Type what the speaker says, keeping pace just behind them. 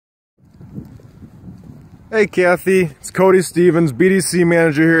Hey Kathy, it's Cody Stevens, BDC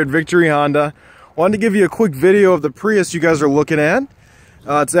manager here at Victory Honda. Wanted to give you a quick video of the Prius you guys are looking at.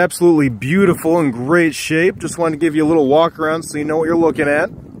 It's absolutely beautiful and great shape. Just wanted to give you a little walk around so you know what you're looking at.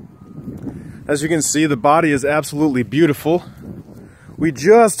 As you can see, the body is absolutely beautiful. We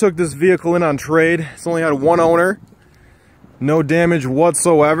just took this vehicle in on trade. It's only had one owner. No damage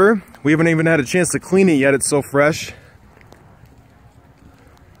whatsoever. We haven't even had a chance to clean it yet, it's so fresh.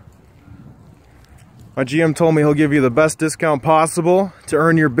 My GM told me he'll give you the best discount possible to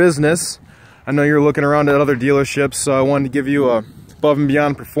earn your business. I know you're looking around at other dealerships, so I wanted to give you a above and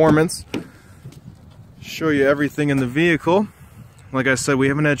beyond performance. Show you everything in the vehicle. Like I said, we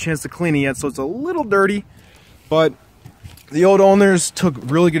haven't had a chance to clean it yet, so it's a little dirty, but the old owners took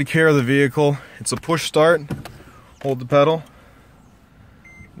really good care of the vehicle. It's a push start. Hold the pedal.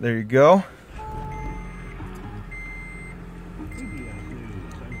 There you go.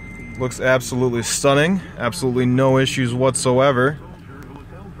 Looks absolutely stunning. Absolutely no issues whatsoever.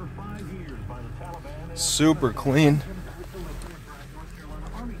 Super clean.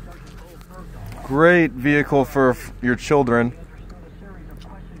 Great vehicle for your children.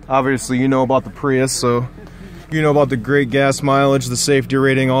 Obviously, you know about the Prius, so you know about the great gas mileage, the safety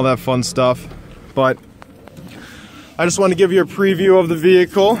rating, all that fun stuff. But I just want to give you a preview of the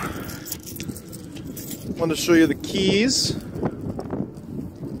vehicle. I want to show you the keys.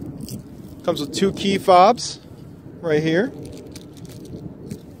 Comes with 2 key fobs right here.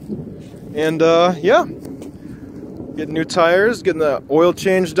 And yeah, getting new tires, getting the oil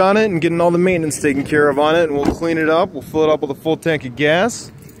changed on it, and getting all the maintenance taken care of on it. And we'll clean it up. We'll fill it up with a full tank of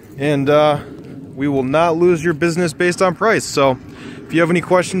gas. And we will not lose your business based on price. So if you have any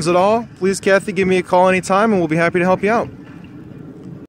questions at all, please, Kathy, give me a call anytime and we'll be happy to help you out.